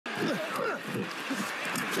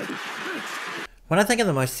When I think of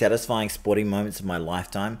the most satisfying sporting moments of my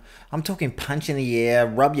lifetime, I'm talking punch in the air,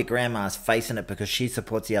 rub your grandma's face in it because she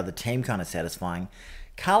supports the other team kind of satisfying.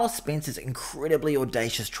 Carlos Spencer's incredibly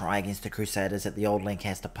audacious try against the Crusaders at the old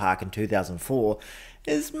Lancaster Park in 2004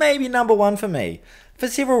 is maybe number one for me, for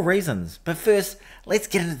several reasons. But first, let's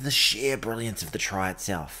get into the sheer brilliance of the try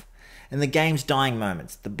itself. In the game's dying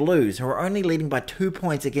moments, the Blues, who are only leading by 2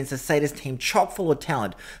 points against a Satyrs team chock full of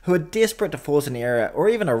talent, who are desperate to force an error or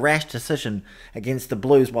even a rash decision against the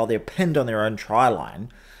Blues while they're pinned on their own try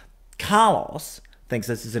line, Carlos thinks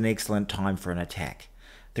this is an excellent time for an attack.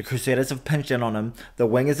 The Crusaders have pinched in on him, the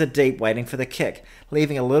wingers are deep waiting for the kick,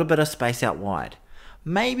 leaving a little bit of space out wide.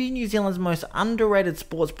 Maybe New Zealand's most underrated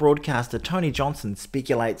sports broadcaster, Tony Johnson,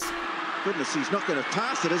 speculates, "Goodness, he's not going to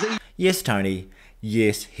pass it, is he?" Yes, Tony.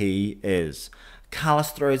 Yes, he is.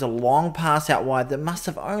 Carlos throws a long pass out wide that must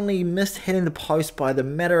have only missed hitting the post by the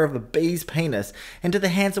matter of a bee's penis into the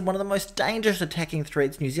hands of one of the most dangerous attacking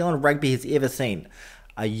threats New Zealand rugby has ever seen,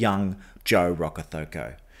 a young Joe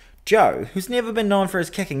Rokothoko. Joe, who's never been known for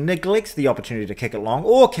his kicking, neglects the opportunity to kick it long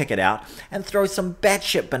or kick it out and throws some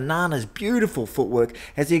batshit bananas beautiful footwork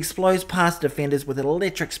as he explodes past defenders with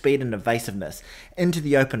electric speed and evasiveness into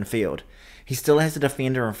the open field. He still has a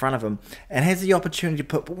defender in front of him and has the opportunity to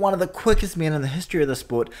put one of the quickest men in the history of the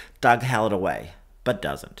sport, Doug Hallett, away, but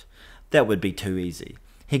doesn't. That would be too easy.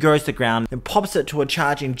 He goes to ground and pops it to a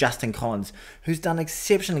charging Justin Collins, who's done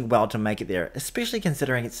exceptionally well to make it there, especially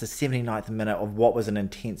considering it's the 79th minute of what was an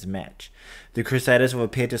intense match. The Crusaders have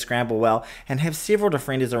appeared to scramble well and have several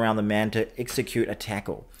defenders around the man to execute a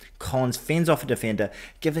tackle. Collins fends off a defender,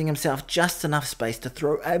 giving himself just enough space to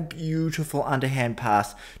throw a beautiful underhand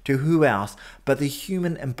pass to who else but the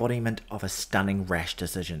human embodiment of a stunning rash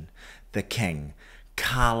decision. The king,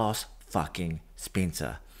 Carlos fucking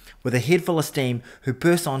Spencer. With a head full of steam, who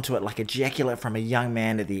bursts onto it like ejaculate from a young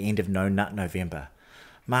man at the end of No Nut November.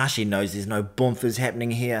 Marshy knows there's no boomfers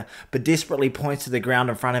happening here, but desperately points to the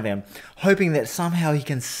ground in front of him, hoping that somehow he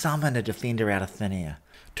can summon a defender out of thin air.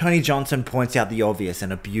 Tony Johnson points out the obvious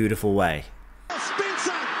in a beautiful way.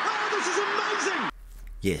 Spencer! Oh, this is amazing!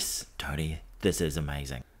 Yes, Tony, this is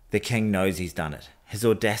amazing. The king knows he's done it. His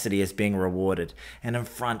audacity is being rewarded, and in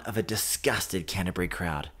front of a disgusted Canterbury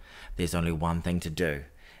crowd. There's only one thing to do.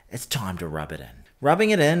 It's time to rub it in. Rubbing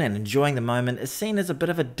it in and enjoying the moment is seen as a bit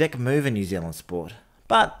of a dick move in New Zealand sport.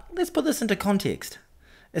 But let's put this into context.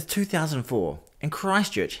 It's 2004. In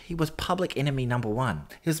Christchurch, he was public enemy number one.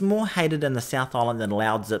 He was more hated in the South Island than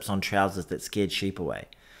loud zips on trousers that scared sheep away.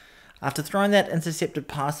 After throwing that intercepted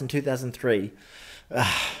pass in 2003,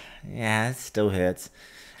 it still hurts.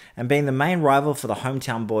 And being the main rival for the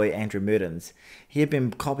hometown boy Andrew Mertens, he had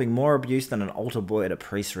been copping more abuse than an altar boy at a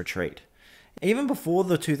priest's retreat. Even before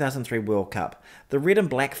the 2003 World Cup, the red and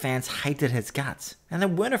black fans hated his guts, and they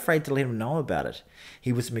weren't afraid to let him know about it.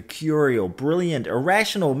 He was mercurial, brilliant,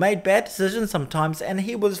 irrational, made bad decisions sometimes, and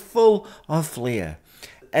he was full of flair,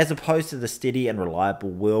 as opposed to the steady and reliable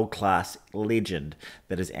world-class legend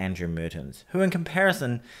that is Andrew Mertens, who in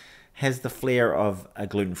comparison has the flair of a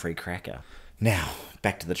gluten-free cracker. Now,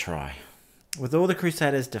 back to the try. With all the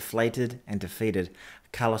Crusaders deflated and defeated,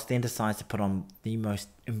 Carlos then decides to put on the most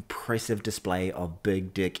impressive display of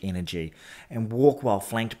big dick energy and walk while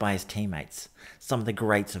flanked by his teammates, some of the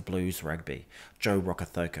greats of Blues rugby, Joe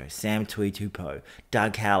Rokothoko, Sam Tuitupo,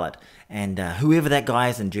 Doug Hallett, and whoever that guy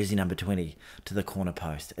is in jersey number 20, to the corner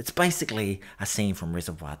post. It's basically a scene from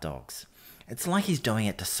Reservoir Dogs. It's like he's doing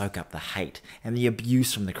it to soak up the hate and the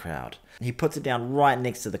abuse from the crowd. He puts it down right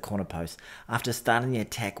next to the corner post after starting the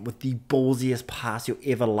attack with the ballsiest pass you're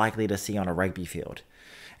ever likely to see on a rugby field.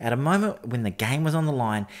 At a moment when the game was on the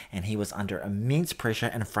line and he was under immense pressure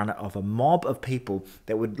in front of a mob of people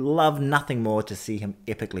that would love nothing more to see him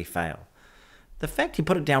epically fail. The fact he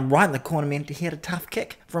put it down right in the corner meant he had a tough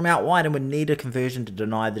kick from out wide and would need a conversion to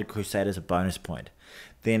deny the Crusaders a bonus point.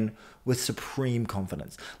 Then, with supreme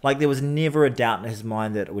confidence, like there was never a doubt in his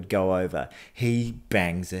mind that it would go over, he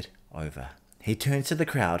bangs it over. He turns to the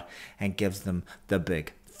crowd and gives them the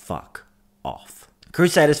big fuck off.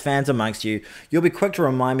 Crusaders fans amongst you, you'll be quick to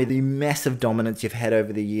remind me of the massive dominance you've had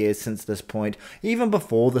over the years since this point, even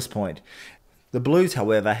before this point. The Blues,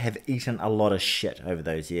 however, have eaten a lot of shit over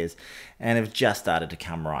those years and have just started to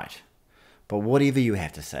come right. But whatever you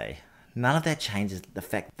have to say, none of that changes the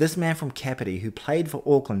fact this man from Kapiti who played for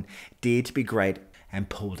Auckland dared to be great and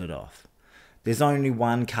pulled it off. There's only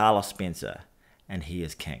one Carlos Spencer, and he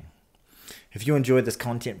is king. If you enjoyed this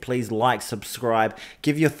content, please like, subscribe,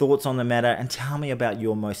 give your thoughts on the matter, and tell me about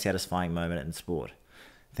your most satisfying moment in sport.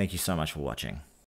 Thank you so much for watching.